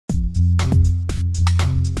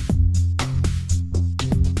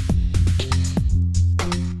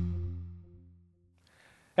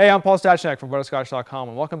Hey, I'm Paul Stachnik from Butterscotch.com,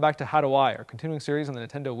 and welcome back to How Do I, our continuing series on the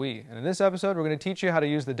Nintendo Wii. And in this episode, we're going to teach you how to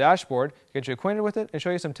use the dashboard, get you acquainted with it, and show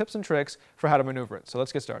you some tips and tricks for how to maneuver it. So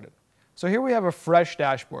let's get started. So here we have a fresh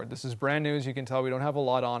dashboard. This is brand new, as you can tell. We don't have a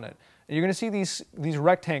lot on it. And you're going to see these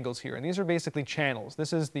rectangles here, and these are basically channels.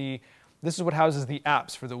 This is what houses the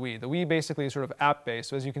apps for the Wii. The Wii basically is sort of app-based.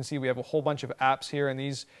 So as you can see, we have a whole bunch of apps here, and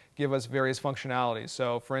these give us various functionalities.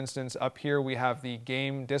 So for instance, up here we have the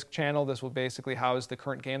game disc channel. This will basically house the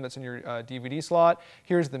current game that's in your DVD slot.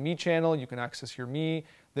 Here's the Me channel. You can access your Me.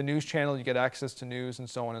 The news channel, you get access to news, and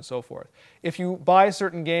so on and so forth. If you buy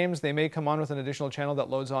certain games, they may come on with an additional channel that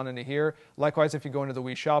loads on into here. Likewise, if you go into the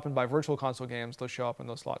Wii Shop and buy virtual console games, they'll show up in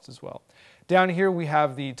those slots as well. Down here, we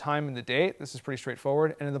have the time and the date. This is pretty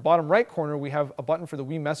straightforward. And in the bottom right corner, we have a button for the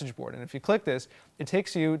Wii message board. And if you click this, it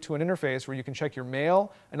takes you to an interface where you can check your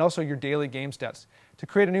mail and also your daily game stats. To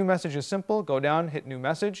create a new message is simple. Go down, hit New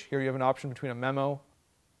Message. Here you have an option between a memo,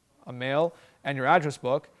 a mail, and your address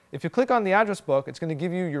book. If you click on the address book, it's going to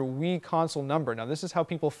give you your Wii console number. Now, this is how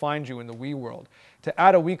people find you in the Wii world. To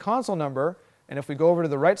add a Wii console number, and if we go over to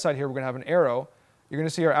the right side here, we're going to have an arrow. You're going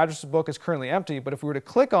to see our address book is currently empty, but if we were to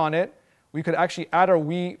click on it, we could actually add our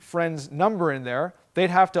Wii friend's number in there. They'd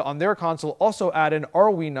have to, on their console, also add in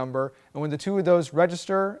our Wii number, and when the two of those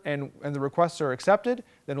register and the requests are accepted,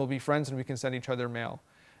 then we'll be friends and we can send each other mail.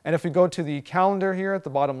 And if we go to the calendar here at the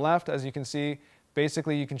bottom left, as you can see,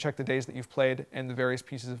 basically, you can check the days that you've played and the various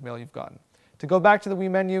pieces of mail you've gotten. To go back to the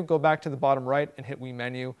Wii menu, go back to the bottom right and hit Wii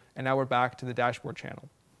menu, and now we're back to the dashboard channel.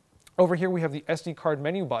 Over here, we have the SD card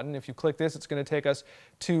menu button. If you click this, it's going to take us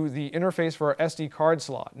to the interface for our SD card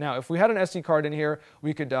slot. Now, if we had an SD card in here,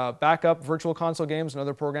 we could back up virtual console games and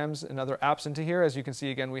other programs and other apps into here. As you can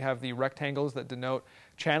see, again, we have the rectangles that denote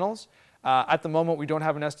channels. At the moment, we don't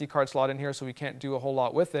have an SD card slot in here, so we can't do a whole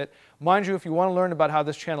lot with it. Mind you, if you want to learn about how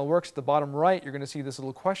this channel works, at the bottom right, you're going to see this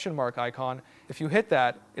little question mark icon. If you hit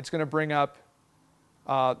that, it's going to bring up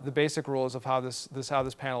the basic rules of how this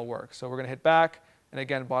panel works. So we're going to hit back, and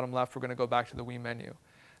again, bottom left, we're going to go back to the Wii menu.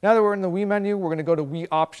 Now that we're in the Wii menu, we're going to go to Wii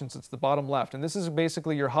Options. It's the bottom left, and this is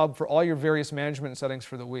basically your hub for all your various management settings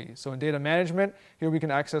for the Wii. So in data management, here we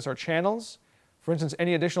can access our channels. For instance,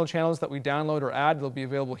 any additional channels that we download or add, they'll be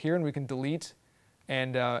available here, and we can delete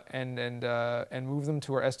and move them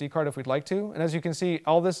to our SD card if we'd like to. And as you can see,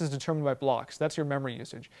 all this is determined by blocks. That's your memory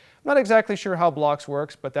usage. I'm not exactly sure how blocks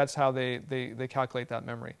works, but that's how they calculate that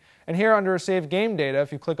memory. And here under Save Game Data,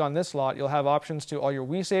 if you click on this slot, you'll have options to all your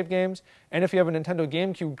Wii save games. And if you have a Nintendo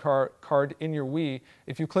GameCube card in your Wii,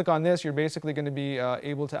 if you click on this, you're basically going to be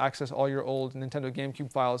able to access all your old Nintendo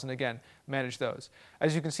GameCube files and, again, manage those.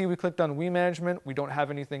 As you can see, we clicked on Wii Management. We don't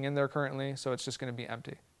have anything in there currently, so it's just going to be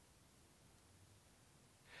empty.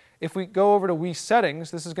 If we go over to Wii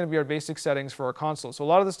Settings, this is going to be our basic settings for our console. So a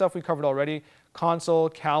lot of the stuff we covered already: console,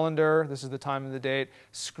 calendar, this is the time and the date,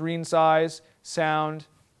 screen size, sound.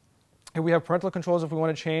 Here we have parental controls if we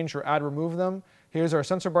want to change or add, remove them. Here's our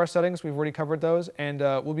sensor bar settings. We've already covered those, and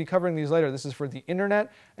we'll be covering these later. This is for the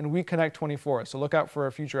internet and Wii Connect 24, so look out for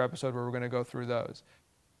a future episode where we're going to go through those.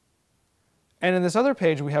 And in this other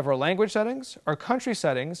page, we have our language settings, our country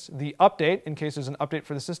settings, the update, in case there's an update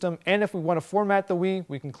for the system, and if we want to format the Wii,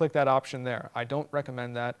 we can click that option there. I don't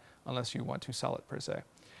recommend that unless you want to sell it, per se.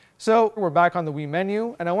 So we're back on the Wii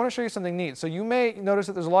menu, and I want to show you something neat. So you may notice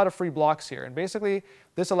that there's a lot of free blocks here, and basically,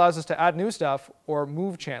 this allows us to add new stuff or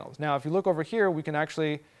move channels. Now, if you look over here, we can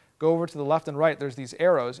actually go over to the left and right. There's these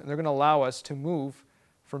arrows, and they're going to allow us to move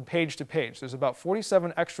from page to page. There's about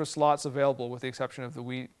 47 extra slots available with the exception of the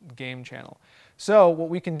Wii game channel. So what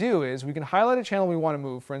we can do is we can highlight a channel we want to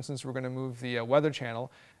move. For instance, we're going to move the weather channel,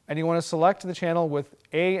 and you want to select the channel with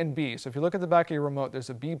A and B. So if you look at the back of your remote, there's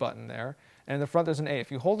a B button there, and in the front there's an A.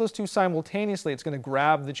 If you hold those two simultaneously, it's going to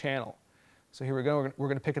grab the channel. So here we go, we're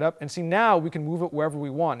going to pick it up, and see now we can move it wherever we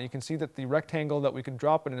want. And you can see that the rectangle that we can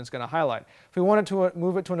drop it in is going to highlight. If we wanted to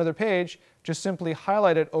move it to another page, just simply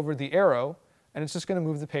highlight it over the arrow, and it's just going to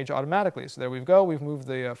move the page automatically. So there we go. We've moved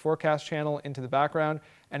the forecast channel into the background,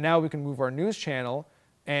 and now we can move our news channel,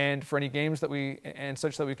 and for any games that we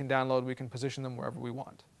can download, we can position them wherever we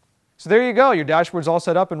want. So there you go. Your dashboard's all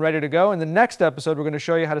set up and ready to go. In the next episode, we're going to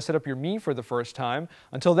show you how to set up your Me for the first time.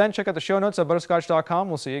 Until then, check out the show notes at Butterscotch.com.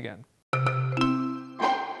 We'll see you again.